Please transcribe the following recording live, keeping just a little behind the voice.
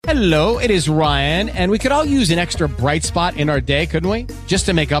Hello, it is Ryan, and we could all use an extra bright spot in our day, couldn't we? Just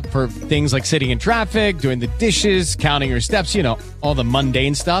to make up for things like sitting in traffic, doing the dishes, counting your steps, you know, all the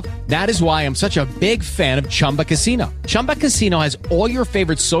mundane stuff. That is why I'm such a big fan of Chumba Casino. Chumba Casino has all your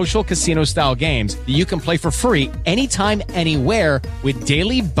favorite social casino-style games that you can play for free anytime, anywhere with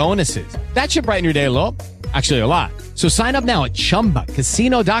daily bonuses. That should brighten your day a little. Actually, a lot. So sign up now at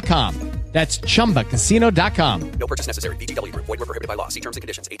ChumbaCasino.com. That's ChumbaCasino.com. No purchase necessary. VGW Group. Void where prohibited by law. See terms and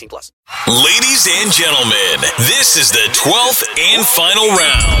conditions. 18+. Ladies and gentlemen, this is the 12th and final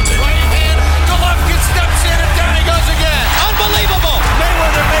round. Right hand, Golovkin steps in and down he goes again. Unbelievable.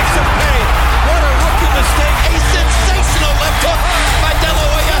 Mayweather makes a pay. What a rookie mistake. A sensational left hook by De La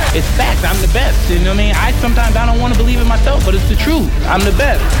Hoya. It's fact. I'm the best. You know what I mean? Sometimes I don't want to believe it myself, but it's the truth. I'm the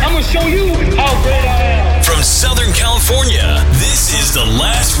best. I'm going to show you how great I am. From Southern California, this is the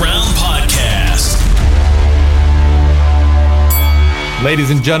Last Round Podcast.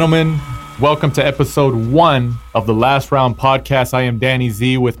 Ladies and gentlemen, welcome to episode 1 of the Last Round Podcast. I am Danny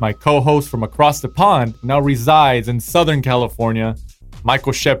Z with my co-host from across the pond, now resides in Southern California,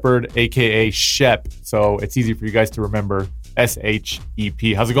 Michael Shepard, a.k.a. Shep. So it's easy for you guys to remember,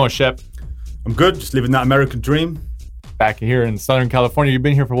 S-H-E-P. How's it going, Shep? I'm good, just living that American dream. Back here in Southern California. You've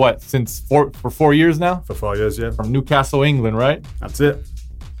been here for what? For 4 years now? For 4 years, yeah. From Newcastle, England, right? That's it.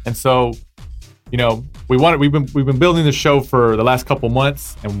 And so, you know, we've been building the show for the last couple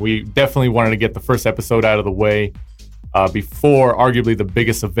months, and we definitely wanted to get the first episode out of the way before arguably the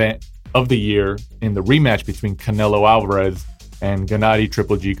biggest event of the year in the rematch between Canelo Alvarez and Gennady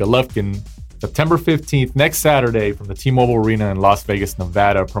Triple G Golovkin. September 15th, next Saturday, from the T-Mobile Arena in Las Vegas,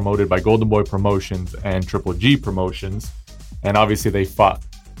 Nevada, promoted by Golden Boy Promotions and Triple G Promotions. And obviously they fought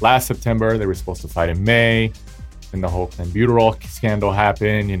last September. They were supposed to fight in May. And the whole clenbuterol scandal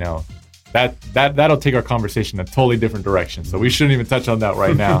happened. You know, that'll take our conversation in a totally different direction. So we shouldn't even touch on that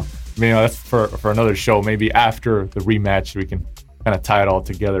right now. I mean, that's for another show. Maybe after the rematch, we can kind of tie it all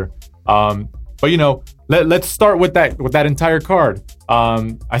together. But, you know, let's start with that entire card.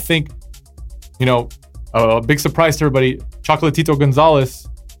 I think, you know, a big surprise to everybody, Chocolatito Gonzalez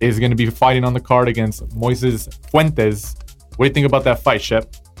is going to be fighting on the card against Moises Fuentes. What do you think about that fight,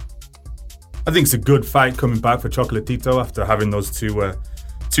 Shep? I think it's a good fight coming back for Chocolatito after having those two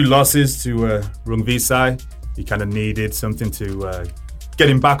losses to Rungvisai. He kind of needed something to get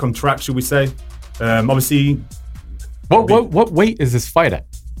him back on track, should we say. Obviously... What weight is this fight at?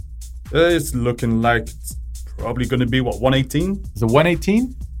 It's looking like it's probably going to be, 118? Is it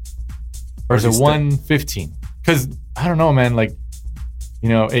 118? Or is it 115? Because, I don't know, man, like, you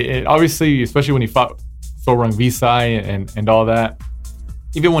know, it obviously, especially when he fought Rungvisai and all that,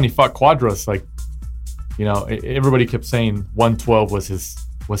 even when he fought Quadros, like, you know, everybody kept saying 112 was his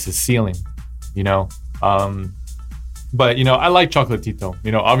ceiling, you know. But, you know, I like Chocolatito.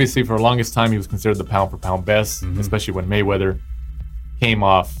 You know, obviously for the longest time he was considered the pound-for-pound best, especially when Mayweather came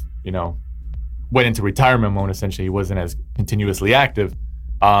off, you know, went into retirement mode, essentially. He wasn't as continuously active.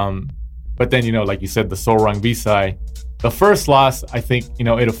 But then, you know, like you said, the Sor Rungvisai, the first loss, I think, you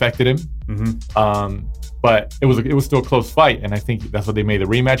know, it affected him. But it was still a close fight. And I think that's what they made the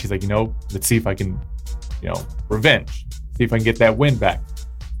rematch. He's like, you know, let's see if I can, you know, revenge. See if I can get that win back.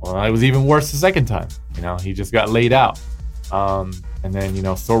 Well, it was even worse the second time. You know, he just got laid out. And then, you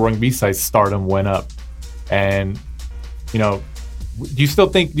know, Sor Rungvisai's stardom went up. And, you know, do you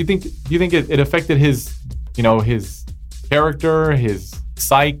think it affected his, you know, his character, his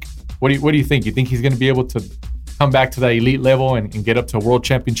psyche? What do you think? You think he's going to be able to come back to that elite level and get up to a world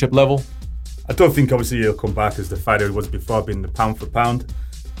championship level? I don't think, obviously, he'll come back as the fighter he was before, being the pound for pound.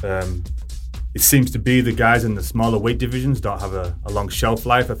 It seems to be the guys in the smaller weight divisions don't have a long shelf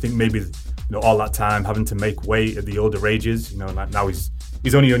life. I think maybe, you know, all that time having to make weight at the older ages, you know, like now he's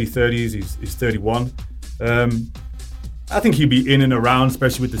only 30s, he's 31. I think he'll be in and around,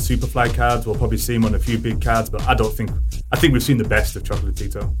 especially with the Superfly cards. We'll probably see him on a few big cards, but I think we've seen the best of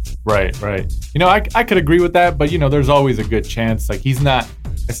Chocolatito. Right. You know, I could agree with that, but, you know, there's always a good chance. Like, it's not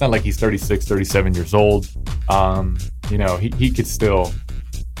like he's 36, 37 years old. You know, he could still,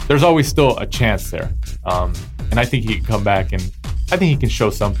 there's always still a chance there. And I think he can come back and I think he can show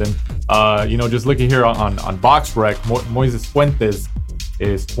something. You know, just looking here on BoxRec, Moises Fuentes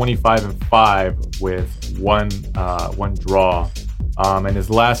is 25-5 with one draw. And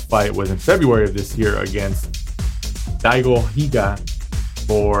his last fight was in February of this year against Daigo Higa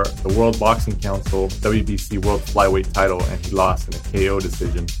for the World Boxing Council WBC World Flyweight title, and he lost in a KO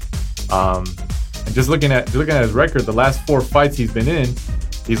decision. And just looking at his record, the last 4 fights he's been in,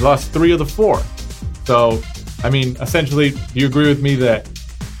 he's lost 3 of the 4. So, I mean, essentially, do you agree with me that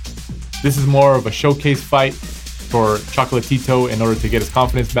this is more of a showcase fight for Chocolatito in order to get his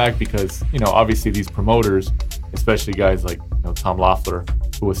confidence back? Because, obviously these promoters, especially guys like Tom Loeffler,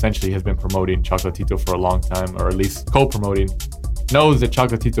 who essentially has been promoting Chocolatito for a long time, or at least co-promoting, knows that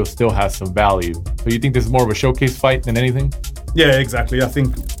Chocolatito still has some value. So you think this is more of a showcase fight than anything? Yeah, exactly. I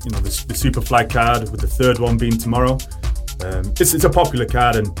think the Superfly card with the third one being tomorrow. It's a popular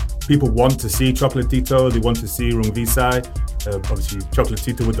card and people want to see Chocolatito. They want to see Rungvisai. Obviously,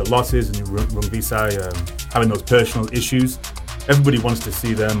 Chocolatito with the losses and Rungvisai having those personal issues. Everybody wants to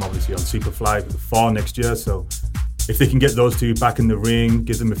see them, obviously, on Superfly with the 4 next year. So if they can get those two back in the ring,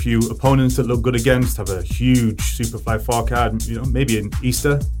 give them a few opponents that look good against, have a huge Superfly 4 card, maybe an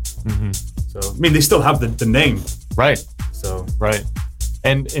Easter. Mm-hmm. So, they still have the name. Right. So right.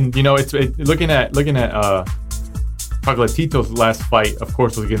 And it's looking at Chocolatito's last fight, of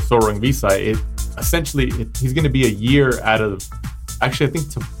course, was against Rungvisai. He's going to be a year out of. Actually, I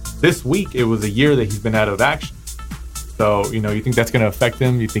think this week it was a year that he's been out of action. So you think that's going to affect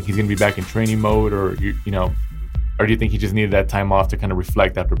him? You think he's going to be back in training mode, or or do you think he just needed that time off to kind of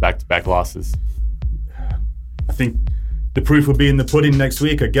reflect after back-to-back losses? I think the proof will be in the pudding next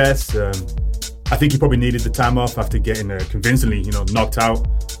week, I guess. I think he probably needed the time off after getting convincingly, knocked out.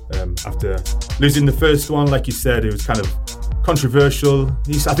 After losing the first one, like you said, it was kind of controversial.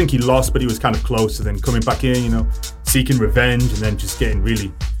 I think he lost, but he was kind of close. And then coming back in, seeking revenge, and then just getting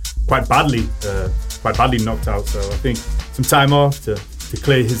really quite badly knocked out. So I think some time off to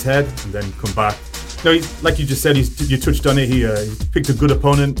clear his head and then come back. Like you just said, you touched on it. He picked a good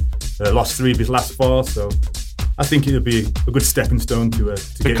opponent, lost 3 of his last 4. So I think it'll be a good stepping stone to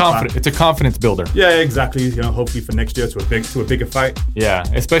get back. It's a confidence builder. Yeah, exactly. Hopefully for next year to a bigger fight. Yeah,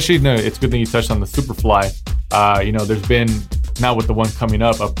 especially it's a good thing you touched on the Superfly. There's been, not with the one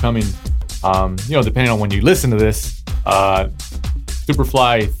upcoming. Depending on when you listen to this,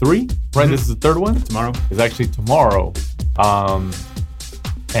 Superfly 3, right? Mm-hmm. This is the third one. Tomorrow is actually tomorrow.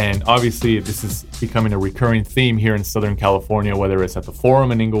 And obviously this is becoming a recurring theme here in Southern California, whether it's at the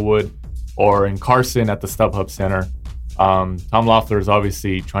Forum in Inglewood or in Carson at the StubHub Center. Tom Loeffler is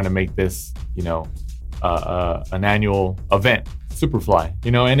obviously trying to make this, an annual event, Superfly,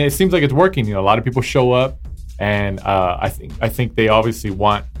 and it seems like it's working. A lot of people show up, and I think they obviously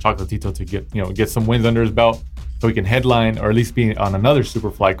want Chocolatito to get some wins under his belt so he can headline or at least be on another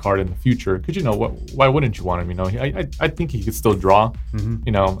Superfly card in the future. Because why wouldn't you want him? I think he could still draw.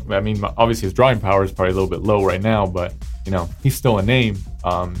 Mm-hmm. Obviously his drawing power is probably a little bit low right now, but he's still a name.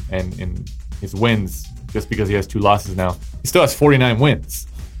 And his wins, just because he has 2 losses now, he still has 49 wins.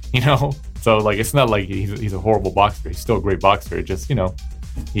 So it's not like he's a horrible boxer. He's still a great boxer. It just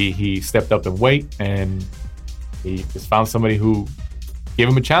he stepped up in weight and he just found somebody who gave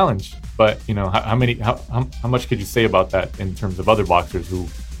him a challenge. But how much could you say about that in terms of other boxers who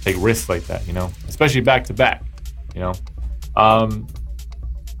take risks like that? Especially back to back. So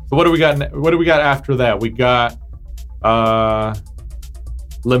what do we got? What do we got after that? We got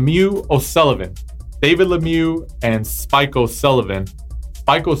Lemieux O'Sullivan, David Lemieux and Spike O'Sullivan.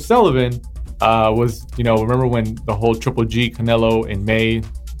 Spike O'Sullivan was, remember when the whole Triple G Canelo in May,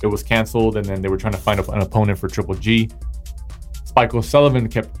 it was canceled, and then they were trying to find an opponent for Triple G. Spike O'Sullivan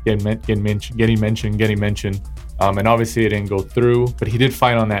kept getting mentioned, and obviously it didn't go through, but he did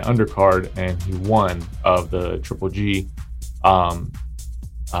fight on that undercard, and he won of the Triple G. Who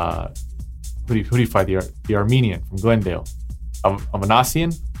do you fight? The Armenian from Glendale,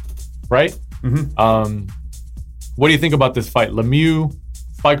 Avanasian, right? Mm-hmm. What do you think about this fight, Lemieux,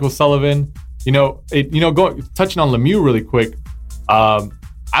 Spike O'Sullivan? Touching on Lemieux really quick,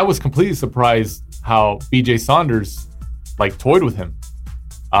 I was completely surprised how BJ Saunders toyed with him.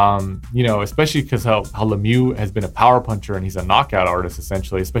 Especially because how Lemieux has been a power puncher and he's a knockout artist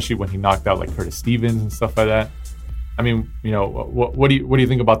essentially, especially when he knocked out Curtis Stevens and stuff like that. What do you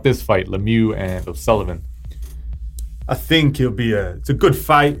think about this fight, Lemieux and O'Sullivan? I think it's a good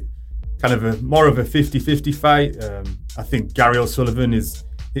fight, kind of more of a 50-50 fight. I think Gary O'Sullivan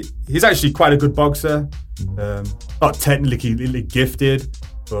he's actually quite a good boxer, not technically gifted,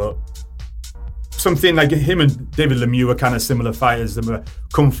 but something like him and David Lemieux are kind of similar fighters. They're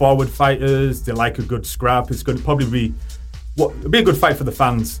come forward fighters. They like a good scrap. It's going to probably be a good fight for the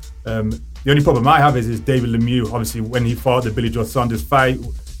fans. The only problem I have is David Lemieux. Obviously, when he fought the Billy Joe Saunders fight,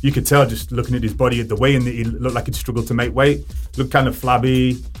 you could tell just looking at his body, at the way in that he looked like he'd struggled to make weight. Looked kind of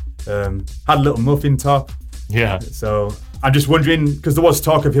flabby. Had a little muffin top. Yeah. So I'm just wondering, because there was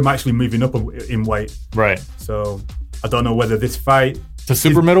talk of him actually moving up in weight. Right. So I don't know whether this fight to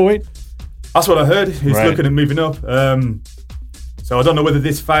super middleweight. That's what I heard. He's looking at moving up. So I don't know whether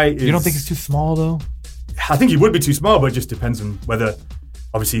this fight is... You don't think it's too small, though? I think he would be too small, but it just depends on whether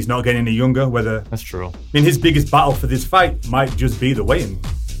Obviously, he's not getting any younger. That's true. I mean, his biggest battle for this fight might just be the weigh-in.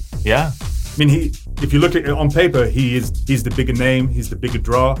 Yeah. I mean, if you look at it on paper, he's the bigger name, he's the bigger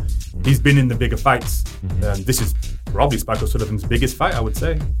draw. He's been in the bigger fights. This is probably Spike O'Sullivan's biggest fight, I would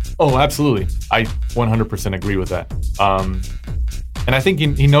say. Oh, absolutely. I 100% agree with that. And I think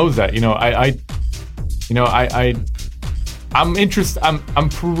he knows that. I'm interested. I'm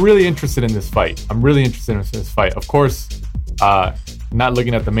really interested in this fight. Of course, not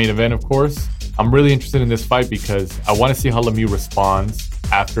looking at the main event. Of course, I'm really interested in this fight because I want to see how Lemieux responds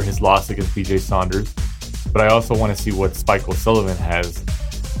after his loss against BJ Saunders. But I also want to see what Spike O'Sullivan has,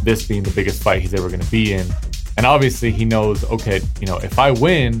 this being the biggest fight he's ever going to be in. And obviously he knows, okay, if I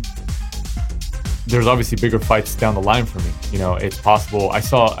win, there's obviously bigger fights down the line for me. It's possible. I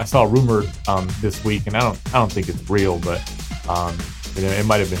saw a rumor this week, and I don't think it's real, but it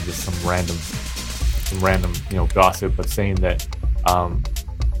might have been just some random gossip, but saying that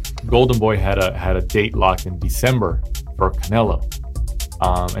Golden Boy had a date locked in December for Canelo.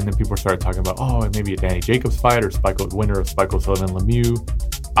 And then people started talking about, maybe a Danny Jacobs fight or winner of Spike O'Sullivan Lemieux.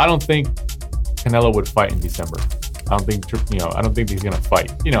 I don't think Canelo would fight in December. I don't think he's gonna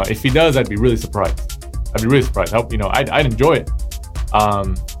fight. If he does, I'd be really surprised. I'd enjoy it.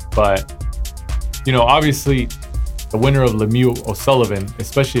 But obviously, the winner of Lemieux O'Sullivan,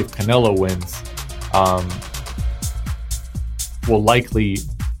 especially if Canelo wins, will likely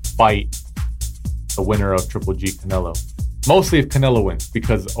fight the winner of Triple G Canelo. Mostly if Canelo wins,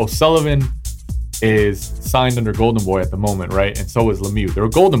 because O'Sullivan is signed under Golden Boy at the moment, right? And so is Lemieux. They're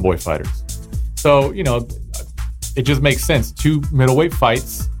Golden Boy fighters. So, it just makes sense. 2 middleweight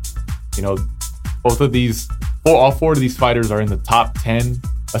fights. All 4 of these fighters are in the top 10,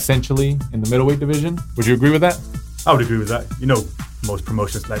 essentially, in the middleweight division. Would you agree with that? I would agree with that. Most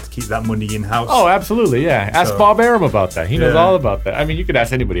promotions like to keep that money in-house. Oh, absolutely, yeah. Ask Bob Arum about that. He knows all about that. I mean, you could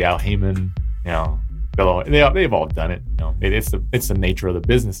ask anybody, Al Heyman, they've all done it. It's the nature of the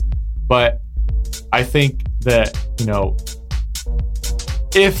business. But I think that,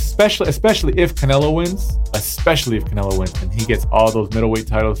 especially if Canelo wins, and he gets all those middleweight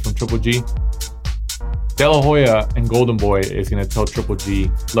titles from Triple G, De La Hoya and Golden Boy is going to tell Triple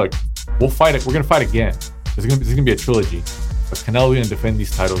G, look, we'll fight it. We're going to fight again. This is going to be a trilogy. But Canelo is going to defend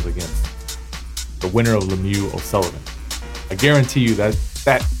these titles against the winner of Lemieux O'Sullivan. I guarantee you that's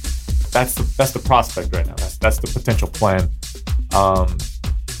the prospect right now. That's the potential plan.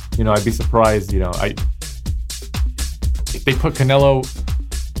 I'd be surprised, if they put Canelo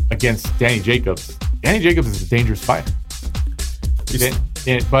against Danny Jacobs. Danny Jacobs is a dangerous fighter.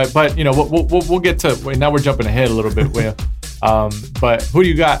 But we'll get to. Now we're jumping ahead a little bit. But who do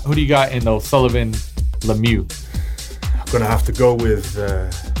you got? Who do you got in the O'Sullivan Lemieux? I'm gonna have to go with the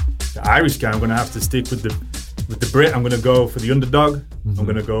Irish guy. I'm gonna have to stick with the Brit. I'm gonna go for the underdog. Mm-hmm. I'm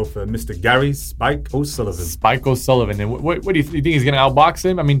gonna go for Mr. Gary Spike O'Sullivan. Spike O'Sullivan. And what do you think he's gonna outbox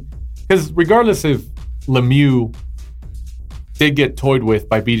him? I mean, because regardless if Lemieux did get toyed with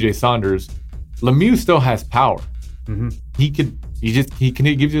by BJ Saunders, Lemieux still has power. Mm-hmm. He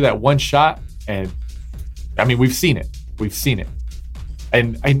gives you that one shot, and I mean we've seen it.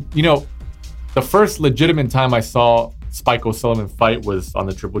 And the first legitimate time I saw Spike O'Sullivan fight was on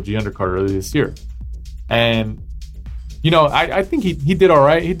the Triple G undercard earlier this year. And I think he did all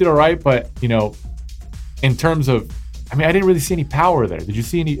right. But in terms of, I didn't really see any power there. Did you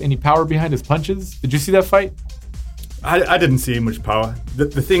see any power behind his punches? Did you see that fight? I didn't see much power.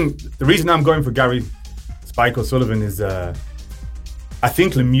 The reason I'm going for Gary Spike O'Sullivan is I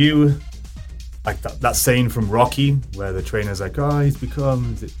think Lemieux, like that saying from Rocky where the trainer's like, he's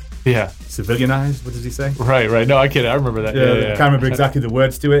become civilianized. What does he say? Right. No, I can't. I remember that. Yeah. I can't remember exactly the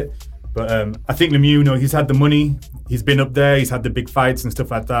words to it. But I think Lemieux, he's had the money. He's been up there. He's had the big fights and stuff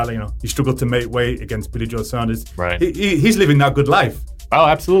like that. He struggled to make weight against Billy Joe Saunders. Right. He's living that good life. Oh,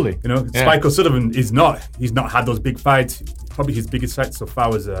 absolutely. Spike O'Sullivan is not. He's not had those big fights. Probably his biggest fight so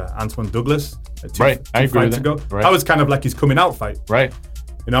far was Antoine Douglas. I agree with that. Right. That was kind of like his coming out fight. Right.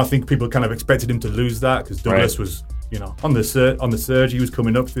 I think people kind of expected him to lose that because Douglas was, on the surge. He was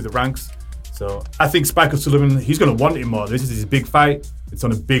coming up through the ranks. So I think Spike O'Sullivan, he's going to want it more. This is his big fight. It's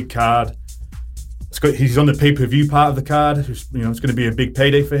on a big card. He's on the pay-per-view part of the card. It's going to be a big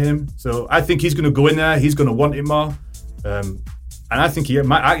payday for him. So I think he's going to go in there. He's going to want it more. And I think he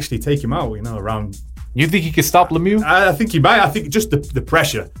might actually take him out, around... You think he could stop Lemieux? I think he might. I think just the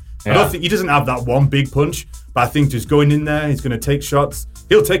pressure. Yeah. I don't think he doesn't have that one big punch, but I think just going in there, he's going to take shots.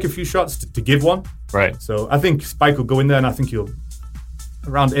 He'll take a few shots to give one. Right. So I think Spike will go in there, and I think he'll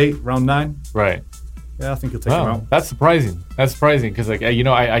round 8, round 9. Right. Yeah, I think he'll take him out. That's surprising. Because I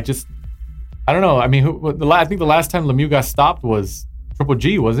don't know. I mean, I think the last time Lemieux got stopped was Triple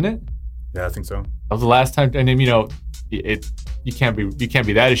G, wasn't it? Yeah, I think so. That was the last time. And then, you know, you can't be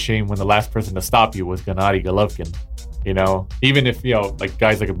that ashamed when the last person to stop you was Gennady Golovkin. You know, even if, you know, like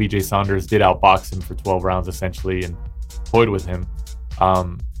guys like a BJ Saunders did outbox him for 12 rounds essentially and toyed with him.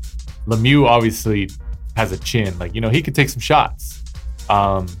 Lemieux obviously has a chin. Like, you know, he could take some shots.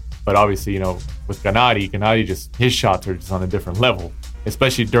 But obviously, you know, with Gennady just, his shots are just on a different level,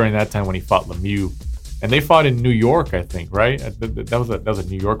 especially during that time when he fought Lemieux. And they fought in New York, I think, right? That was a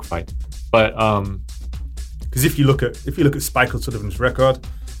New York fight. But because if you look at Spike O'Sullivan's record,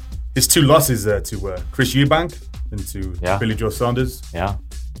 his 2 losses to Chris Eubank and to Billy Joe Saunders. Yeah.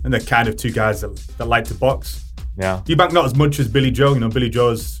 And they're kind of 2 guys that like to box. Yeah. Eubank not as much as Billy Joe. You know, Billy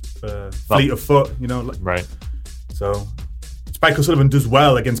Joe's fleet of foot, you know. Right. So Spike O'Sullivan does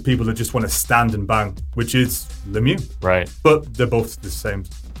well against people that just want to stand and bang, which is Lemieux. Right. But they're both the same,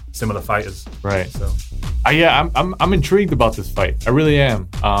 similar fighters. Right. So I'm intrigued about this fight. I really am.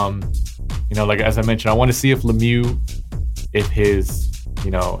 You know, like as I mentioned, I want to see if Lemieux, if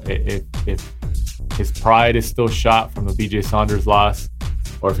his pride is still shot from the BJ Saunders loss,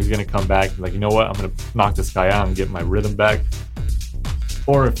 or if he's going to come back and like, you know what, I'm going to knock this guy out and get my rhythm back.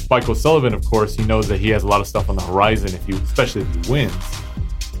 Or if Spike O'Sullivan, of course, he knows that he has a lot of stuff on the horizon, especially if he wins.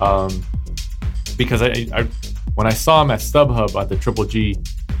 Because I when I saw him at StubHub at the Triple G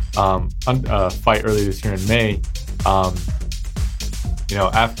fight earlier this year in May, you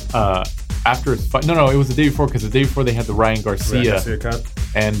know, after his fight, no, it was the day before, because the day before they had the Ryan Garcia card.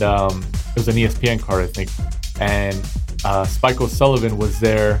 And it was an ESPN card, I think. And Spike O'Sullivan was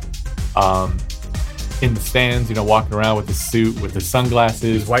there in the stands, you know, walking around with his suit, with his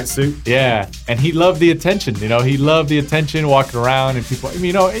sunglasses. His white suit? Yeah. And he loved the attention, you know. He loved the attention, walking around, and people, I mean,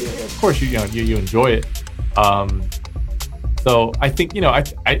 you know, of course, you enjoy it. So I think, you know, I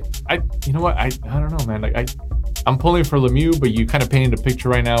you know what, I don't know, man. Like, I'm pulling for Lemieux, but you kind of painted a picture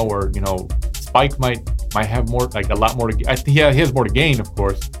right now where, you know, Spike might have more, like a lot more to. I think he has more to gain, of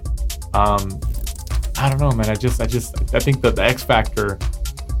course. I don't know, man. I think that the X factor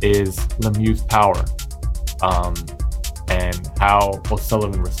is Lemieux's power, and how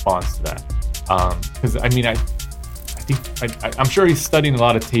O'Sullivan responds to that. Because I mean, I think I'm sure he's studying a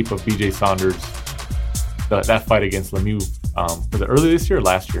lot of tape of BJ Saunders, that fight against Lemieux. Was it early this year or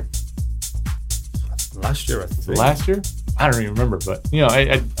last year? Last year, I think. Last year? I don't even remember, but you know,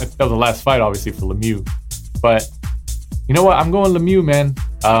 that was the last fight, obviously, for Lemieux. But you know what? I'm going Lemieux, man.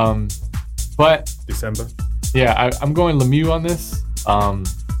 But December. Yeah, I'm going Lemieux on this.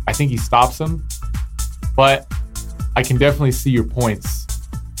 I think he stops him, but I can definitely see your points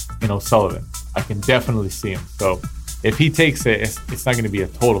in O'Sullivan. I can definitely see him. So if he takes it, it's not going to be a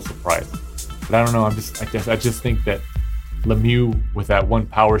total surprise. But I don't know. I just think that Lemieux, with that one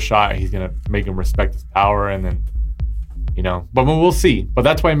power shot, he's going to make him respect his power, and then, you know, but we'll see. But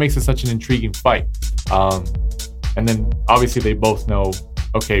that's why it makes it such an intriguing fight. And then obviously they both know,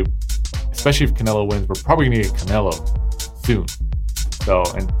 okay, especially if Canelo wins, we're probably going to get Canelo soon. So,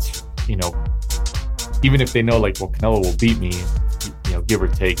 and, you know, even if they know, like, well, Canelo will beat me, you know, give or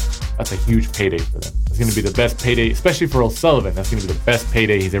take, that's a huge payday for them. It's going to be the best payday, especially for O'Sullivan. That's going to be the best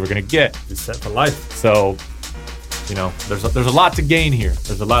payday he's ever going to get. He's set for life. So, you know, there's a lot to gain here.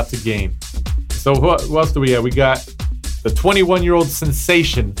 There's a lot to gain. So who else do we have? We got the 21-year-old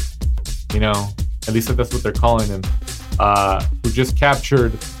sensation, you know, at least that's what they're calling him, who just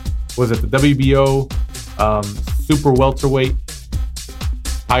captured, was it the WBO super welterweight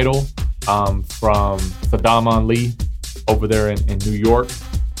title from Saddam Ali over there in New York.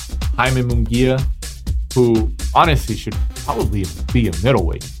 Jaime Munguia, who honestly should probably be a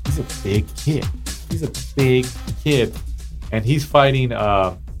middleweight. He's a big kid. And he's fighting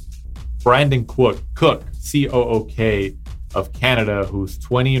Brandon Cook, C-O-O-K, of Canada, who's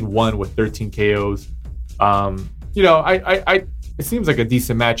 20-1 with 13 KOs. You know, it seems like a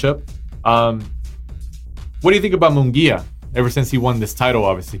decent matchup. What do you think about Munguia? Ever since he won this title,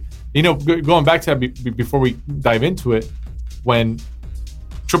 obviously, you know, going back to that before we dive into it, when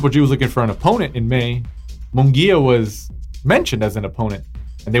Triple G was looking for an opponent in May, Munguia was mentioned as an opponent,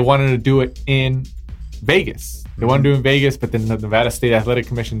 and they wanted to do it in Vegas. They wanted to do it in Vegas, but then the Nevada State Athletic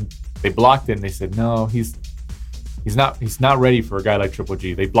Commission, they blocked it, and they said no, he's not ready for a guy like Triple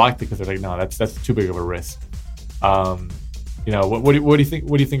G. They blocked it because they're like, no, that's too big of a risk. You know, what do you think?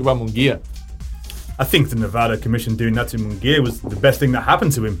 What do you think about Munguia? I think the Nevada Commission doing that to Munguia was the best thing that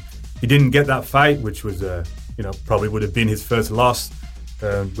happened to him. He didn't get that fight, which was, you know, probably would have been his first loss.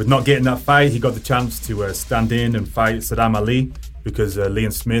 With not getting that fight, he got the chance to stand in and fight Saddam Ali, because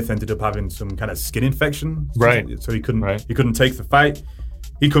Liam Smith ended up having some kind of skin infection. Right. So he couldn't take the fight.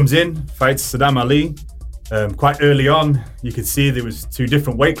 He comes in, fights Saddam Ali, Quite early on, you could see there was 2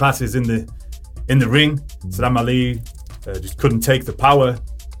 different weight classes in the ring. Saddam Ali just couldn't take the power.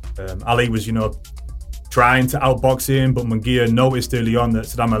 Ali was, trying to outbox him, but Munguia noticed early on that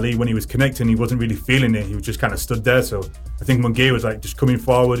Saddam Ali, when he was connecting, he wasn't really feeling it. He was just kind of stood there. So I think Munguia was just coming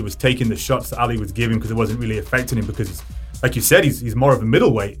forward, was taking the shots that Ali was giving because it wasn't really affecting him because, like you said, he's more of a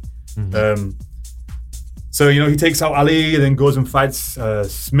middleweight. So, he takes out Ali and then goes and fights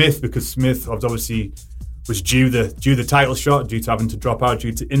Smith because Smith obviously was due the title shot due to having to drop out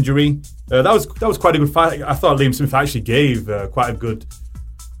due to injury. That was quite a good fight. I thought Liam Smith actually gave quite a good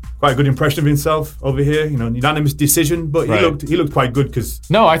impression of himself over here. Unanimous decision, but he looked quite good because.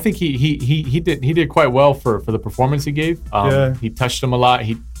 No, I think he did quite well for the performance he gave. He touched him a lot.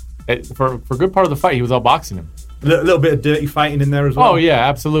 For a good part of the fight, he was outboxing him. A little bit of dirty fighting in there as well. Oh yeah,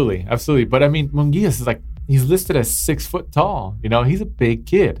 absolutely. But I mean, Munguia is he's listed as 6 foot tall. He's a big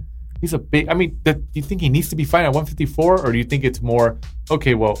kid. He's a big. I mean, do you think he needs to be fighting at 154, or do you think it's more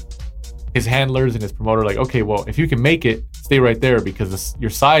okay? Well, his handlers and his promoter okay, well, if you can make it, stay right there because your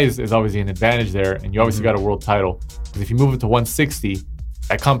size is obviously an advantage there, and you obviously got a world title. Because if you move it to 160,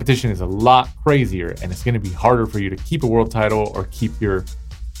 that competition is a lot crazier, and it's going to be harder for you to keep a world title or keep your,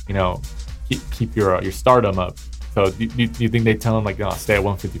 keep your stardom up. So do you think they tell him stay at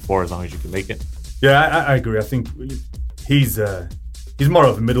 154 as long as you can make it? Yeah, I agree. I think he's more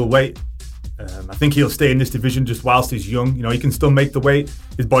of a middleweight. I think he'll stay in this division just whilst he's young. He can still make the weight.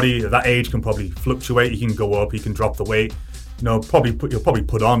 His body at that age can probably fluctuate. He can go up. He can drop the weight. He'll probably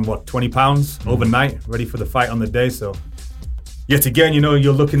put on 20 pounds overnight, ready for the fight on the day. So yet again, you'll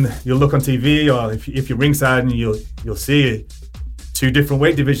look on TV or if you're ringside and you'll see 2 different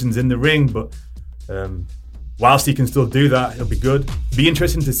weight divisions in the ring. But whilst he can still do that, he'll be good. Be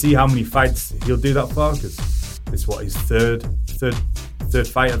interesting to see how many fights he'll do that for because it's his third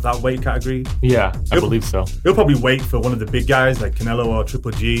fight at that weight category. Yeah, I believe so. He'll probably wait for one of the big guys like Canelo or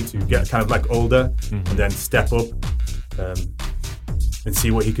Triple G to get kind of older and then step up and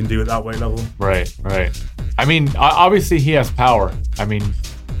see what he can do at that weight level. Right. I mean, obviously he has power. I mean,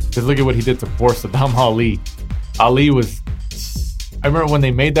 just look at what he did to poor Saddam Ali. I remember when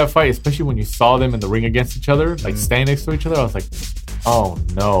they made that fight, especially when you saw them in the ring against each other, standing next to each other, I was like, oh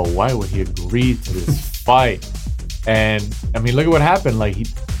no, why would he agree to this fight? And I mean, look at what happened.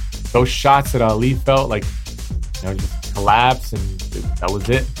 Those shots that Ali felt just collapse, and that was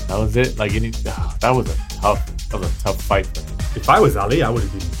it. That was a tough fight for him. If I was Ali, I would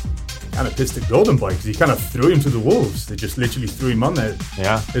have been kind of pissed at Golden Boy because he kind of threw him to the wolves. They just literally threw him on there.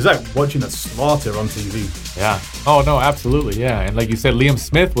 Yeah, it's like watching a slaughter on TV. Yeah. Oh no, absolutely. Yeah, and like you said, Liam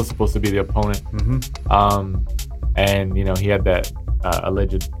Smith was supposed to be the opponent. And he had that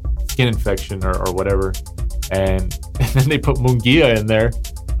alleged skin infection or whatever. And then they put Munguia in there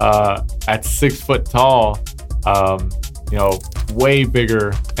at 6 foot tall, way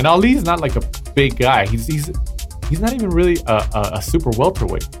bigger. And Ali's not a big guy. He's not even really a super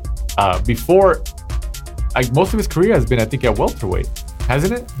welterweight. Before, most of his career has been, I think, at welterweight,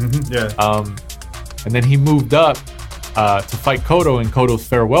 hasn't it? Yeah. And then he moved up to fight Cotto in Cotto's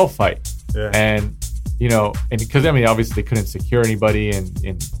farewell fight. Yeah. And and because obviously they couldn't secure anybody,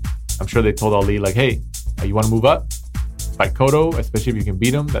 and I'm sure they told Ali hey. You want to move up? Fight Cotto, especially if you can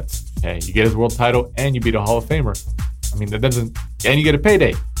beat him. You get his world title and you beat a Hall of Famer. I mean, and you get a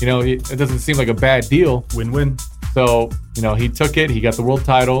payday. It doesn't seem like a bad deal. Win-win. So, he took it. He got the world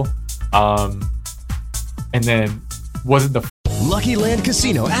title. And then wasn't the Lucky Land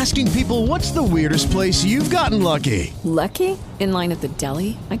Casino asking people, what's the weirdest place you've gotten lucky? Lucky? In line at the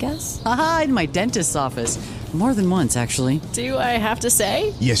deli, I guess? Aha, in my dentist's office. More than once, actually. Do I have to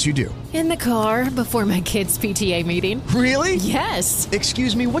say? Yes, you do. In the car before my kids' PTA meeting. Really? Yes.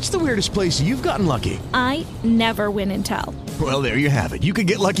 Excuse me, what's the weirdest place you've gotten lucky? I never win and tell. Well, there you have it. You can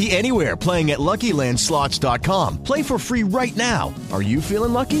get lucky anywhere, playing at LuckyLandSlots.com. Play for free right now. Are you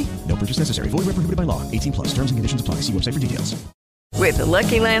feeling lucky? No purchase necessary. Void where prohibited by law. 18+. Terms and conditions apply. See website for details. With the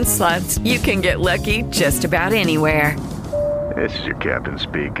Lucky Land Slots, you can get lucky just about anywhere. This is your captain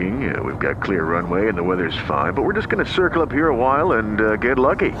speaking. We've got clear runway and the weather's fine, but we're just going to circle up here a while and get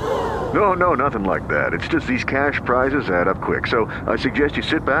lucky. No, nothing like that. It's just these cash prizes add up quick. So I suggest you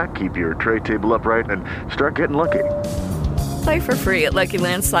sit back, keep your tray table upright, and start getting lucky. Play for free at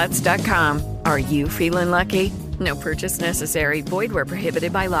LuckyLandSlots.com. Are you feeling lucky? No purchase necessary. Void where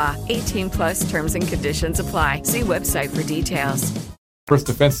prohibited by law. 18+ terms and conditions apply. See website for details. first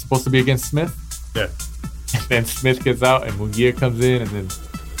defense is supposed to be against Smith? Yeah. And then Smith gets out and Munguia comes in, and then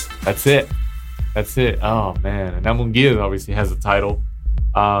that's it. That's it. Oh, man. And now Munguia obviously has a title.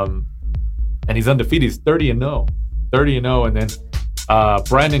 And he's undefeated. He's 30-0. 30-0. And then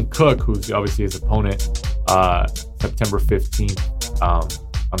Brandon Cook, who's obviously his opponent, September 15th on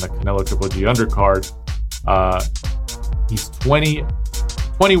the Canelo Triple G undercard. He's 20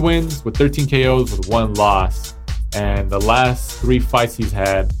 wins with 13 KOs with 1 loss. And the last 3 fights he's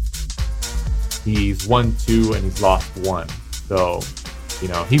had, he's won 2 and he's lost 1. So,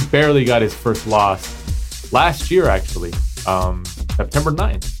 he barely got his first loss last year, actually. September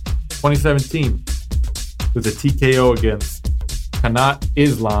 9th, 2017. It was a TKO against Kanat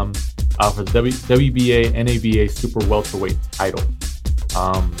Islam for the WBA NABA Super Welterweight title.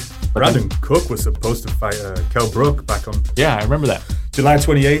 Brandon Cook was supposed to fight Kell Brook back on... Yeah, I remember that. July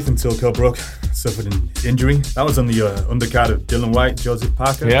 28th until Kell Brook suffered an injury. That was on the undercard of Dylan White, Joseph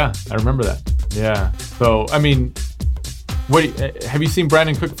Parker. Yeah, I remember that. Yeah. So, I mean, have you seen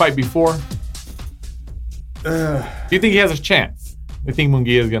Brandon Cook fight before? Do you think he has a chance? Do you think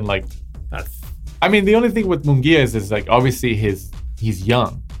Munguia is going to I mean, the only thing with Munguia is obviously he's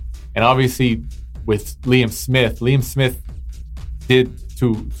young. And obviously with Liam Smith did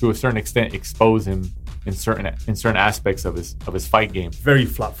to a certain extent expose him in certain aspects of his fight game. Very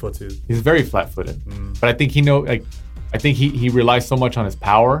flat-footed. He's very flat-footed. But I think I think he relies so much on his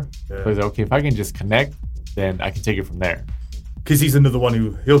power. Yeah. So he's like, okay, if I can just connect, then I can take it from there. Because he's another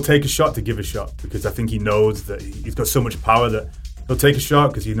one he'll take a shot to give a shot, because I think he knows that he's got so much power that he'll take a shot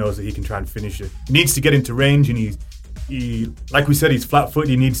because he knows that he can try and finish it. He needs to get into range, and he like we said, he's flat-footed.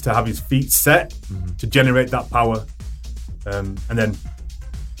 He needs to have his feet set to generate that power. And then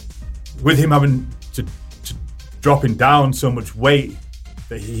with him having to dropping down so much weight,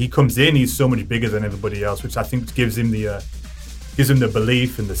 that he comes in, he's so much bigger than everybody else, which I think gives him the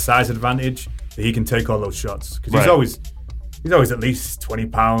belief and the size advantage that he can take all those shots. Because he's always at least 20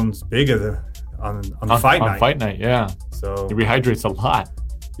 pounds bigger on fight night. On fight night, yeah. So he rehydrates a lot.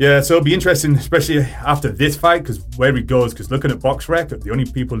 Yeah, so it'll be interesting, especially after this fight, because where he goes. Because looking at BoxRec, the only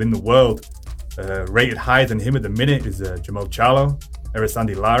people in the world rated higher than him at the minute is Jamal Charlo,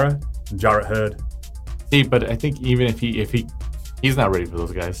 Erislandy Lara, and Jarrett Hurd. See, but I think even if he's not ready for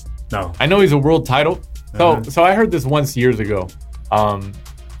those guys. No, I know he's a world title. So I heard this once years ago from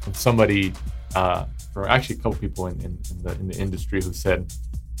somebody, or actually a couple people in the industry, who said,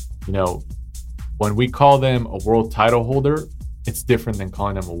 when we call them a world title holder, it's different than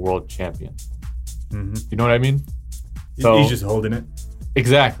calling them a world champion. Mm-hmm. You know what I mean? So, he's just holding it.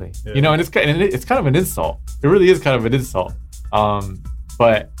 Exactly. Yeah. And it's kind of an insult. It really is kind of an insult.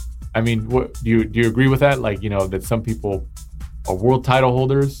 But I mean, do you agree with that? That some people are world title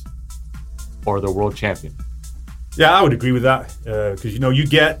holders or they're world champion? Yeah, I would agree with that, because you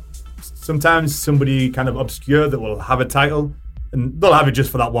get sometimes somebody kind of obscure that will have a title, and they'll have it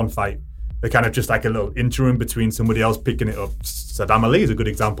just for that one fight. They're kind of just like a little interim between somebody else picking it up. Saddam Ali is a good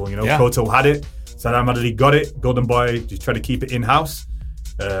example. Yeah. Cotto had it. Saddam Ali got it. Golden Boy just tried to keep it in-house.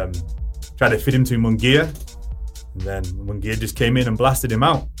 Tried to fit him to Munguia. And then Munguia just came in and blasted him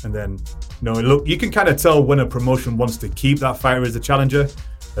out. And then, look, you can kind of tell when a promotion wants to keep that fighter as a challenger.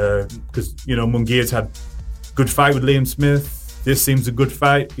 Because, Munguia's had good fight with Liam Smith. This seems a good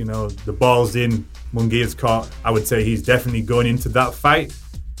fight. The ball's in Munguia's court. I would say he's definitely going into that fight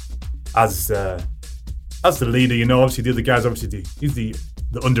as the leader. Obviously the other guys, he's the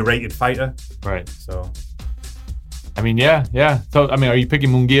underrated fighter. Right. So, I mean, yeah. So, I mean, are you picking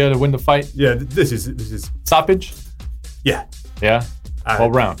Munguia to win the fight? Yeah, this is stoppage. Yeah. Yeah.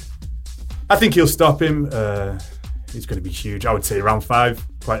 12 round. I think he'll stop him. He's going to be huge. I would say round 5,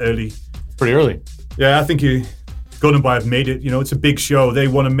 quite early. Pretty early. Yeah, I think Golden Boy have made it. It's a big show. They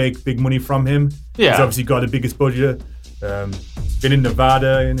want to make big money from him. Yeah. He's obviously got the biggest budget. Been in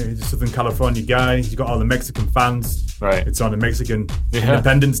Nevada, he's a Southern California guy. He's got all the Mexican fans. Right. It's on the Mexican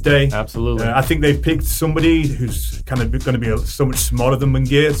Independence Day. Absolutely. I think they picked somebody who's kind of going to be so much smaller than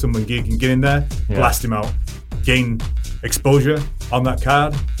Munguia, so Munguia can get in there, blast him out, gain exposure on that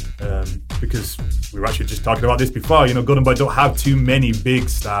card. Because we were actually just talking about this before. Golden Boy don't have too many big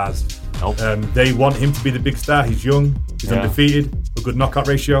stars. Nope. They want him to be the big star. He's young. He's undefeated. A good knockout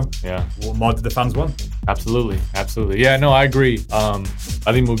ratio. Yeah. What more do the fans want? Absolutely. Yeah, no, I agree. I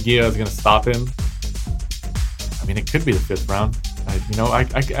think Munguia is going to stop him. I mean, it could be the 5th round.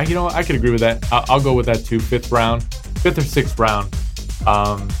 I could agree with that. I'll go with that too. 5th round, 5th or 6th round.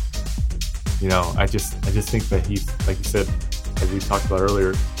 I just think that he's, like you said, as we talked about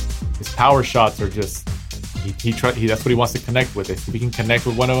earlier, his power shots are just. That's what he wants to connect with. If he can connect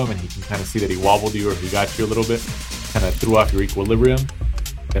with one of them and he can kind of see that he wobbled you or he got you a little bit, kind of threw off your equilibrium,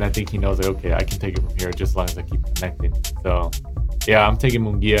 then I think he knows okay, I can take it from here just as long as I keep connecting. So, yeah, I'm taking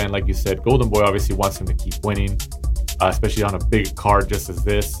Munguia, and like you said, Golden Boy obviously wants him to keep winning, especially on a big card just as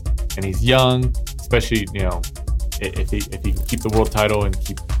this. And he's young, especially if he can keep the world title and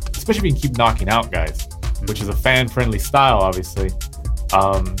especially if he can keep knocking out guys. which is a fan-friendly style, obviously,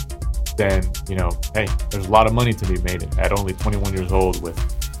 then, hey, there's a lot of money to be made at only 21 years old with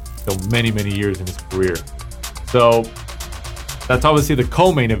still many, many years in his career. So that's obviously the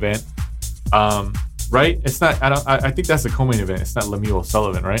co-main event, right? It's not. I think that's the co-main event. It's not Lemieux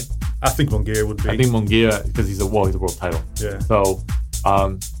O'Sullivan, right? I think Munguia would be. I think Munguia, because he's a world title. Yeah. So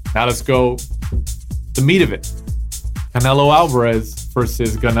now let's go the meat of it. Canelo Alvarez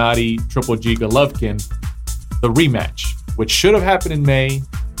versus Gennady Triple G Golovkin, the rematch, which should have happened in May.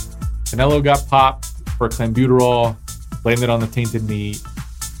 Canelo got popped for clenbuterol, blamed it on the tainted meat.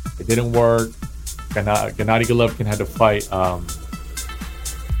 It didn't work. Gennady Golovkin had to fight,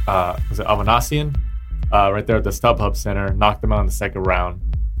 was it Avanasian? Right there at the StubHub Center, knocked him out in the second round.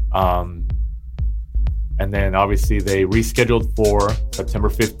 And then obviously they rescheduled for September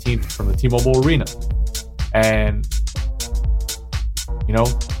 15th from the T-Mobile Arena. And,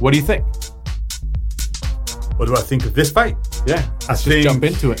 what do you think? What do I think of this fight? Yeah, let's just jump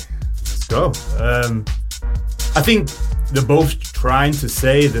into it. Let's go. I think they're both trying to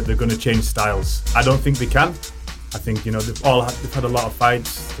say that they're going to change styles. I don't think they can. I think, they've had a lot of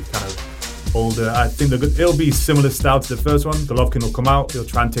fights. They're kind of older. I think it'll be similar style to the first one. Golovkin will come out. He'll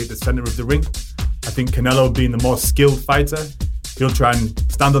try and take the center of the ring. I think Canelo, being the more skilled fighter, he'll try and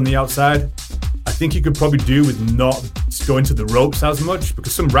stand on the outside. I think he could probably do with not going to the ropes as much,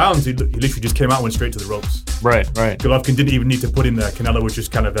 because some rounds he literally just came out and went straight to the ropes. Right. Golovkin didn't even need to put him there. Canelo was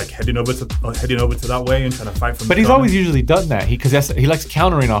just kind of like heading over to that way and trying to fight from. But he's always usually done that. Because he likes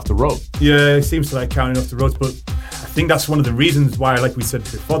countering off the rope. Yeah, he seems to like countering off the ropes. But I think that's one of the reasons why, like we said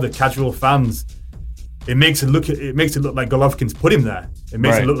before, the casual fans, it makes it look like Golovkin's put him there. It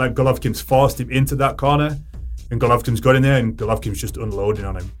makes it look like Golovkin's forced him into that corner. And Golovkin's got in there, and Golovkin's just unloading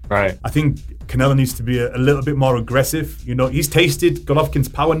on him. Right. I think Canelo needs to be a little bit more aggressive. He's tasted Golovkin's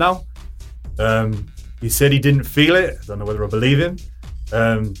power now. He said he didn't feel it. I don't know whether I believe him.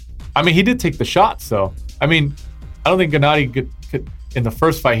 He did take the shots, though. I don't think Gennady could, in the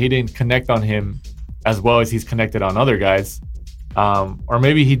first fight, he didn't connect on him as well as he's connected on other guys. Or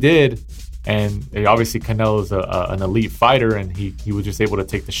maybe he did, and obviously Canelo's an elite fighter, and he was just able to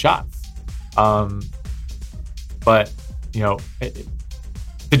take the shots. But,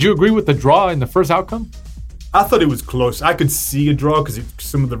 did you agree with the draw in the first outcome? I thought it was close. I could see a draw because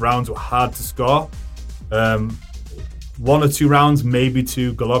some of the rounds were hard to score. 1 or 2 rounds maybe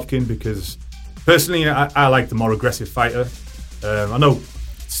to Golovkin, because personally I like the more aggressive fighter. I know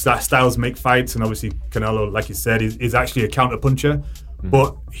styles make fights, and obviously Canelo, like you said, is actually a counter puncher,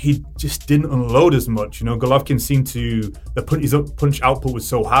 but he just didn't unload as much. Golovkin seemed to, his punch output was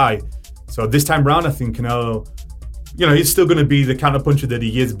so high. So this time round, I think Canelo, he's still going to be the counter puncher that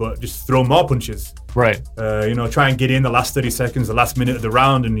he is, but just throw more punches. Right. Try and get in the last 30 seconds, the last minute of the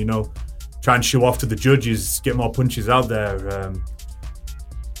round, and, try and show off to the judges, get more punches out there.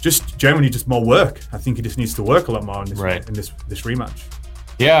 Just generally just more work. I think he just needs to work a lot more in this rematch.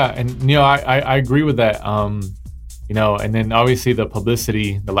 Yeah, and, I agree with that. And then obviously the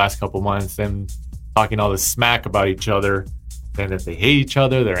publicity the last couple months, them talking all this smack about each other, saying that they hate each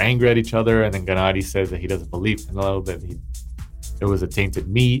other, they're angry at each other, and then Gennady says that he doesn't believe Canelo, that it was a tainted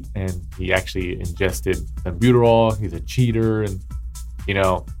meat, and he actually ingested clenbuterol. He's a cheater, and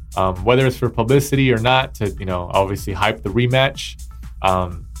whether it's for publicity or not, to obviously hype the rematch,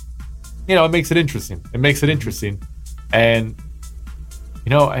 it makes it interesting. And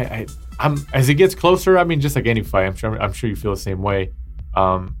I'm as it gets closer. Just like any fight, I'm sure you feel the same way.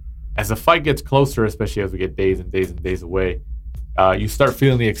 As the fight gets closer, especially as we get days and days and days away, you start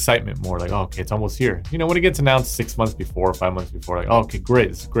feeling the excitement more, like, oh, okay, it's almost here. When it gets announced 6 months before, 5 months before, like, oh, okay, great,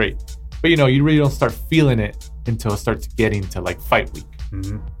 this is great. But, you really don't start feeling it until it starts getting to, like, fight week.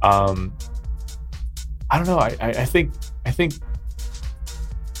 Mm-hmm. I don't know. I think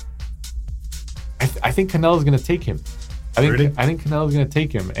Canelo's going to take him. I think Canelo's going to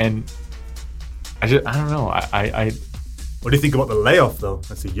take him. And I don't know. What do you think about the layoff, though?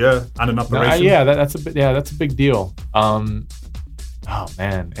 That's a year and an operation. That's a big deal. Oh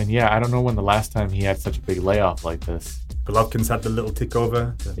man, and I don't know when the last time he had such a big layoff like this. Golovkin's had the little tick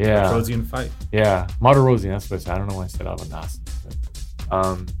over the Martirosyan fight. Yeah, Martirosyan. That's what I said. I don't know why I said Avanas.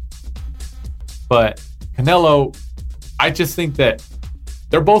 But Canelo, I just think that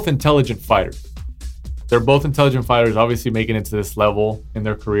they're both intelligent fighters. Obviously, making it to this level in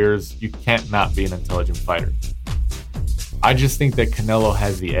their careers, you can't not be an intelligent fighter. I just think that Canelo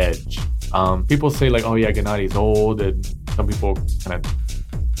has the edge. People say, like, oh yeah, Gennady's old, and some people kind of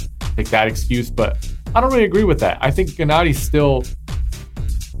take that excuse, but I don't really agree with that. I think Gennady's still,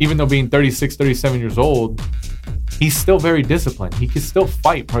 even though being 36, 37 years old, he's still very disciplined. He could still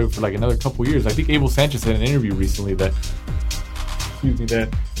fight probably for like another couple years. I think Abel Sanchez had an interview recently that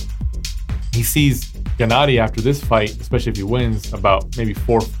he sees Gennady after this fight, especially if he wins, about maybe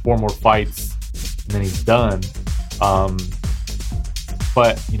four more fights, and then he's done.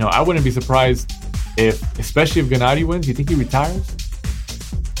 But I wouldn't be surprised especially if Gennady wins. You think he retires?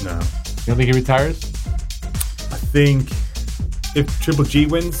 No. You don't think he retires? I think if Triple G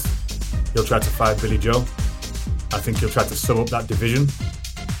wins, he'll try to fight Billy Joe. I think he'll try to sum up that division,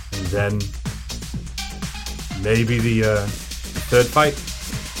 and then maybe the third fight.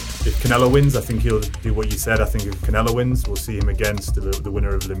 If Canelo wins, I think he'll do what you said. I think if Canelo wins, we'll see him against the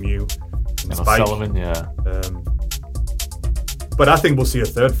winner of Lemieux and Spike. Sullivan, yeah. But I think we'll see a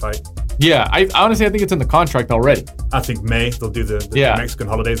third fight. Yeah, I honestly think it's in the contract already. I think May they'll do the Mexican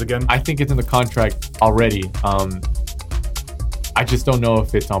holidays again. I think it's in the contract already. I just don't know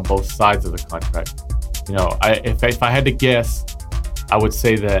if it's on both sides of the contract. If I had to guess, I would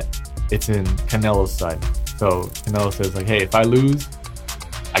say that it's in Canelo's side. So Canelo says like, hey, if I lose,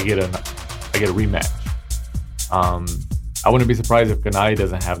 I get a rematch. I wouldn't be surprised if Gennady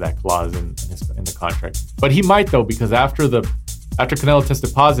doesn't have that clause in the contract, but he might though, because after Canelo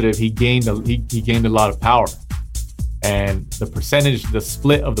tested positive, he gained a lot of power, and the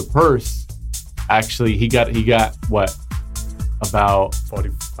split of the purse, actually he got what, about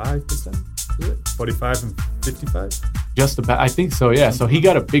 45%, 45 and 55, just about, I think so, yeah. So he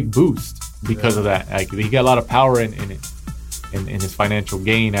got a big boost because of that. Like, he got a lot of power in his financial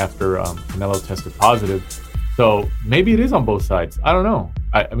gain after Canelo tested positive. So maybe it is on both sides. I don't know.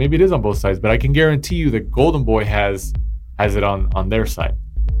 Maybe it is on both sides, but I can guarantee you that Golden Boy has it on their side.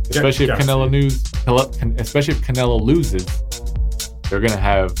 Especially if Canelo loses, they're gonna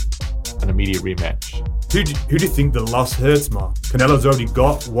have an immediate rematch. Who do you think the loss hurts more? Canelo's already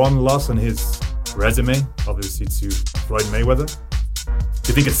got one loss on his resume, obviously to Floyd Mayweather. Do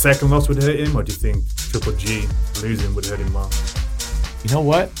you think a second loss would hurt him, or do you think Triple G losing would hurt him more? You know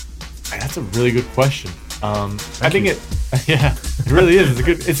what? That's a really good question. I think it really is.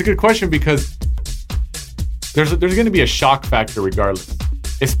 It's a good question, because there's going to be a shock factor regardless,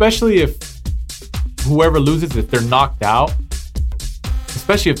 especially if whoever loses, if they're knocked out,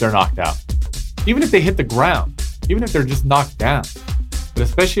 even if they hit the ground, even if they're just knocked down, but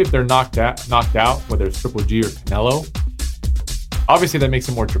especially if they're knocked out, whether it's Triple G or Canelo, obviously that makes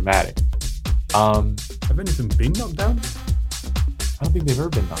it more dramatic. Have any of them been knocked down? I don't think they've ever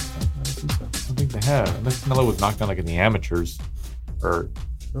been knocked down. I don't think they have, unless Canelo was knocked down like in the amateurs, or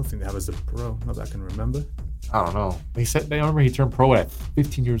I don't think they have as a pro, not that I can remember. I don't know. They remember he turned pro at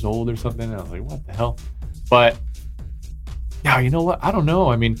 15 years old or something, and I was like, what the hell? But yeah, you know what? I don't know.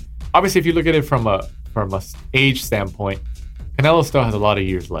 I mean, obviously, if you look at it from a age standpoint, Canelo still has a lot of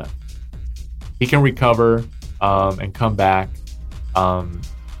years left. He can recover and come back.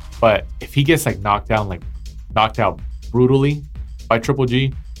 But if he gets knocked out brutally by Triple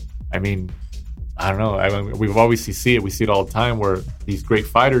G, I mean, I don't know. I mean, we've always see it. We see it all the time where these great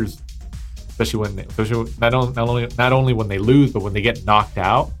fighters, especially not only when they lose, but when they get knocked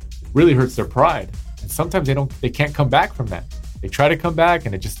out, it really hurts their pride. And sometimes they can't come back from that. They try to come back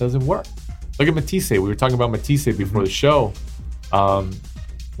and it just doesn't work. Look at Matisse. We were talking about Matisse before the show.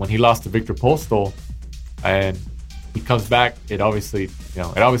 When he lost to Victor Postol and he comes back, it obviously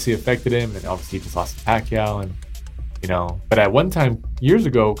affected him, and obviously he just lost to Pacquiao, and but at one time a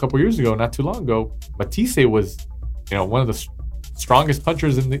couple years ago, not too long ago, Matisse was one of the strongest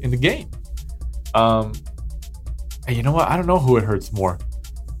punchers in the game. And you know what? I don't know who it hurts more.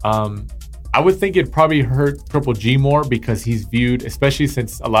 I would think it'd probably hurt Triple G more, because he's viewed, especially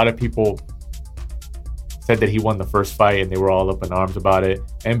since a lot of people said that he won the first fight and they were all up in arms about it,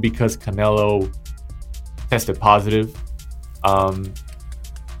 and because Canelo tested positive.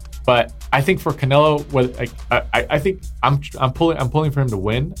 But I think for Canelo, I think I'm pulling for him to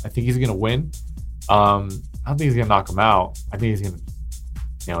win. I think he's gonna win. I don't think he's gonna knock him out. I think he's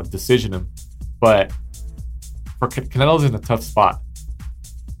gonna decision him. But for Canelo's in a tough spot.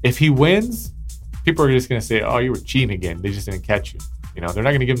 If he wins, people are just going to say, oh, you were cheating again. They just didn't catch you. They're not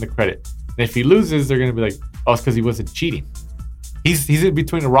going to give him the credit. And if he loses, they're going to be like, oh, it's because he wasn't cheating. He's in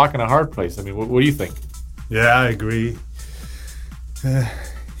between a rock and a hard place. I mean, what do you think? Yeah, I agree.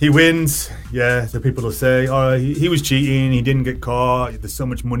 He wins. Yeah, the people will say, oh, he was cheating. He didn't get caught. There's so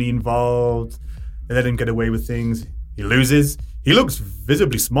much money involved. They let him get away with things. He loses. He looks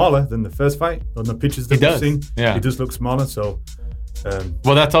visibly smaller than the first fight on the pictures that we've seen. Yeah. He does look smaller. So,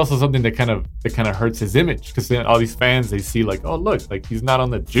 well, that's also something that kind of hurts his image, because then all these fans, they see like, oh, look, like he's not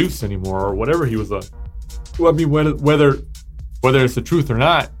on the juice anymore, or whatever he was on. Well, I mean, whether it's the truth or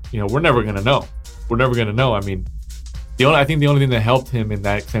not, we're never gonna know. I mean, I think the only thing that helped him in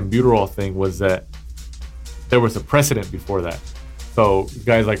that clenbuterol thing was that there was a precedent before that. So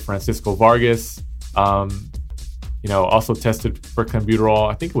guys like Francisco Vargas, also tested for clenbuterol.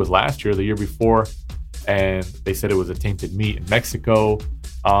 I think it was last year, the year before, and they said it was a tainted meat in Mexico.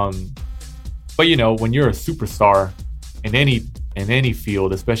 But when you're a superstar in any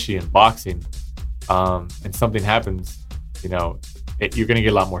field, especially in boxing, and something happens, you're going to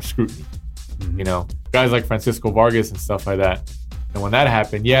get a lot more scrutiny. Guys like Francisco Vargas and stuff like that. And when that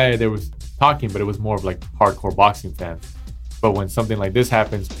happened, there was talking, but it was more of like hardcore boxing fans. But when something like this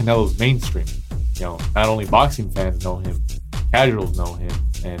happens, Canelo's mainstream. Not only boxing fans know him, casuals know him,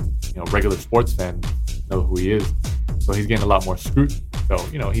 and regular sports fans know who he is. So he's getting a lot more scrutiny. So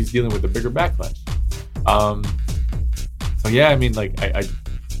he's dealing with a bigger backlash. I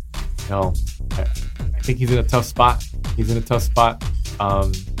think he's in a tough spot.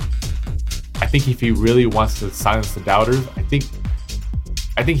 I think if he really wants to silence the doubters, I think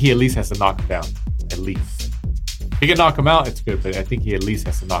he at least has to knock him down. At least. If he can knock him out, it's good, but I think he at least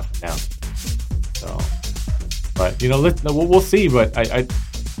has to knock him down. So, but we'll see. But I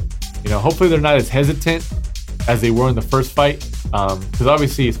hopefully they're not as hesitant as they were in the first fight. Because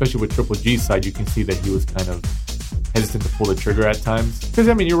obviously, especially with Triple G's side, you can see that he was kind of hesitant to pull the trigger at times. Because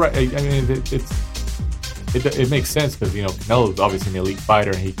you're right. It makes sense because Canelo is obviously an elite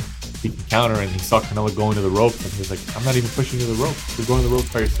fighter, and he can counter, and he saw Canelo going to the ropes, and he was like, "I'm not even pushing you to the ropes. You're going to the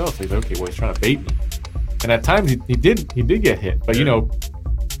ropes by yourself." So he's like, "Okay, well, he's trying to bait me." And at times he did get hit, but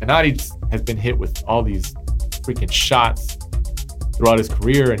Gennady has been hit with all these freaking shots throughout his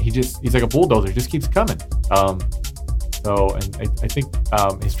career, and he's like a bulldozer. He just keeps coming. I think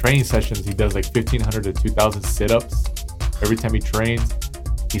his training sessions, he does like 1,500 to 2,000 sit-ups every time he trains.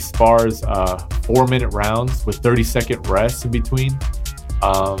 He spars 4-minute rounds with 30-second rests in between.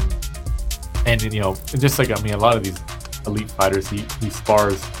 Just like a lot of these elite fighters, he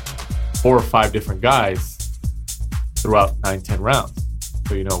spars 4 or 5 different guys throughout 9-10 rounds.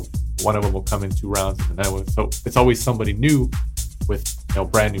 So one of them will come in 2 rounds, and then so it's always somebody new with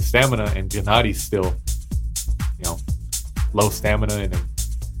brand new stamina, and Gennady's still low stamina,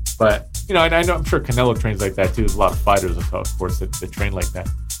 but I know, I'm sure Canelo trains like that too. There's a lot of fighters, of course, that train like that.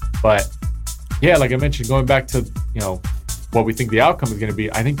 But yeah, like I mentioned, going back to what we think the outcome is going to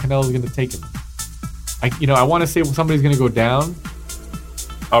be, I think Canelo's going to take him. I want to say somebody's going to go down.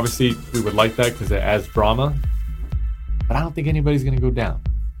 Obviously, we would like that because it adds drama. But I don't think anybody's going to go down.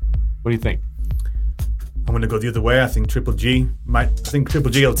 What do you think? I'm going to go the other way. I think Triple G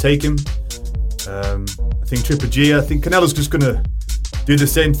will take him. I think Canelo's just going to do the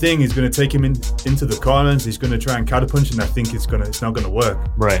same thing. He's going to take him into the corners. He's going to try and counterpunch, and I think it's not going to work.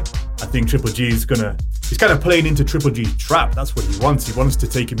 Right. I think Triple G he's kind of playing into Triple G's trap. That's what he wants. He wants to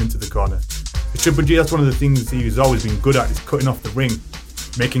take him into the corner. But Triple G, that's one of the things he's always been good at, is cutting off the ring,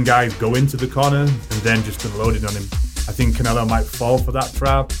 making guys go into the corner, and then just unloading on him. I think Canelo might fall for that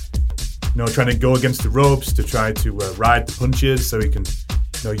trap. Trying to go against the ropes to try to ride the punches so he can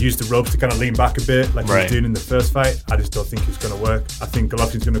use the ropes to kind of lean back a bit like he was doing in the first fight. I just don't think it's going to work. I think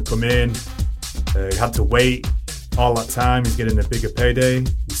Golovkin's going to come in. He had to wait all that time. He's getting a bigger payday.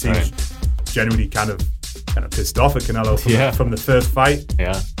 He seems genuinely kind of pissed off at Canelo from the first fight.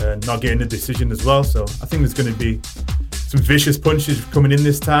 And not getting a decision as well. So I think there's going to be some vicious punches coming in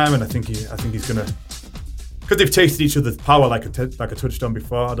this time, and I think he's going to, because they've tasted each other's power like I touched on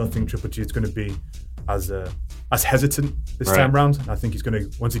before. I don't think Triple G is going to be as hesitant this time round. I think he's going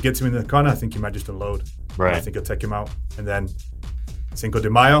to, once he gets him in the corner, I think he might just unload. Right. I think he'll take him out, and then Cinco de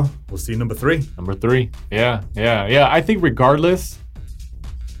Mayo, we'll see number 3. Yeah. I think regardless,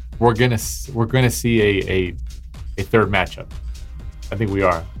 we're gonna see a third matchup. I think we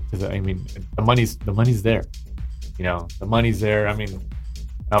are, because the money's there. The money's there.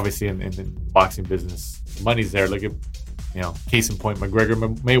 Obviously in the boxing business, the money's there. Look at case in point, McGregor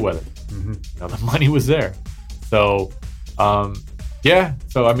Mayweather. Mm-hmm. The money was there. So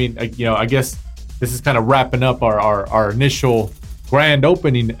So I guess this is kind of wrapping up our initial grand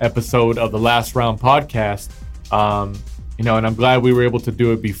opening episode of the Last Round podcast. And I'm glad we were able to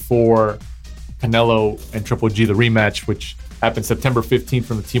do it before Canelo and Triple G, the rematch, which happened September 15th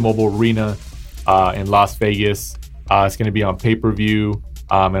from the T-Mobile Arena in Las Vegas. It's going to be on pay-per-view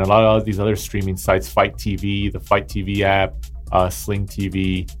and a lot of these other streaming sites, Fight TV, the Fight TV app, Sling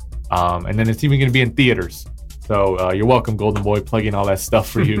TV, and then it's even going to be in theaters. So you're welcome, Golden Boy, plugging all that stuff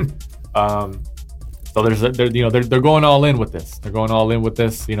for you. So they're going all in with this.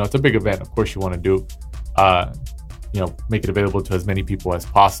 It's a big event. Of course, you want to do, make it available to as many people as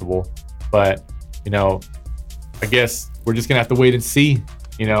possible. But I guess we're just gonna have to wait and see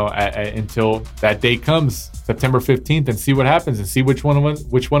until that day comes, September 15th, and see what happens and see which one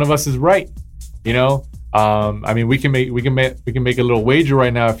of us is right. I mean, we can make a little wager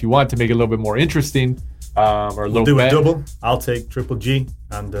right now if you want to make it a little bit more interesting, or a little. We'll do bet. a double. I'll take Triple G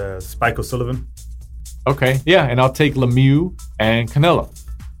and Spike O'Sullivan. Okay, yeah, and I'll take Lemieux and Canelo.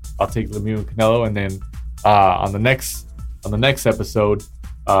 And then on the next episode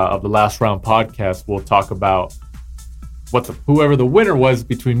of the Last Round podcast, we'll talk about whoever the winner was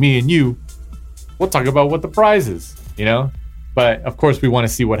between me and you. We'll talk about what the prize is, But of course, we want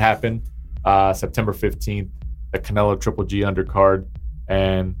to see what happened September 15th, the Canelo Triple G undercard,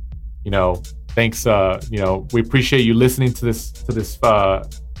 and thanks. We appreciate you listening to this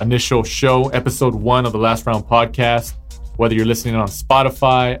initial show, episode 1 of the Last Round podcast. Whether you're listening on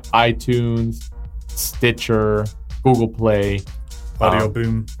Spotify, iTunes, Stitcher, Google Play, Audio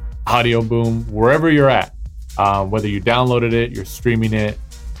Boom, wherever you're at, whether you downloaded it, you're streaming it,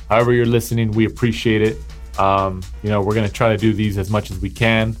 however you're listening, we appreciate it. We're going to try to do these as much as we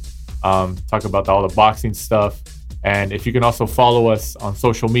can, talk about all the boxing stuff. And if you can also follow us on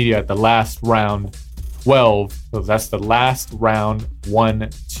social media at the Last Round 12, so that's the Last Round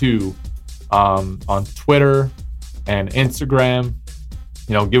 1-2, on Twitter and Instagram,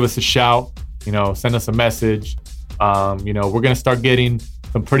 give us a shout, send us a message. We're going to start getting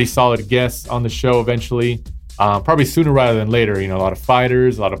some pretty solid guests on the show eventually, probably sooner rather than later. A lot of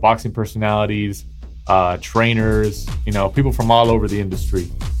fighters, a lot of boxing personalities, trainers, people from all over the industry.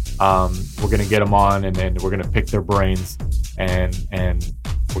 We're going to get them on, and then we're going to pick their brains, and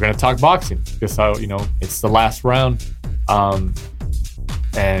we're going to talk boxing, because it's the last round. I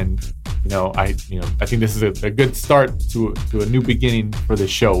think this is a good start to a new beginning for this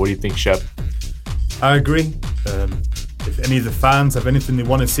show. What do you think, Shep? I agree. If any of the fans have anything they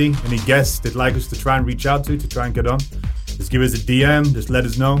want to see, any guests they'd like us to try and reach out to try and get on, just give us a DM. Just let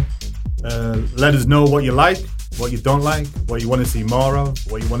us know. Let us know what you like, what you don't like, what you want to see more of,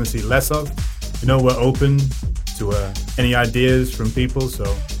 what you want to see less of. We're open to any ideas from people. So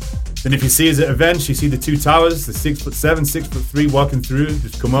then if you see us at events, you see the two towers, the 6'7", 6'3" walking through,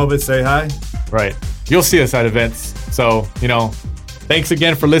 just come over, say hi. Right. You'll see us at events. So, thanks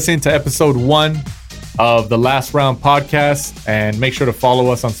again for listening to episode 1 of the Last Round podcast, and make sure to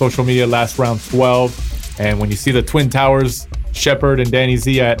follow us on social media, Last Round 12. And when you see the Twin Towers, Shepard and Danny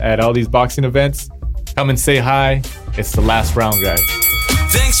Z at all these boxing events, come and say hi. It's the Last Round, guys.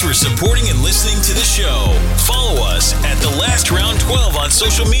 Thanks for supporting and listening to the show. Follow us at the Last Round 12 on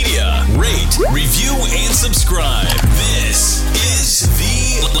social media. Rate, review, and subscribe.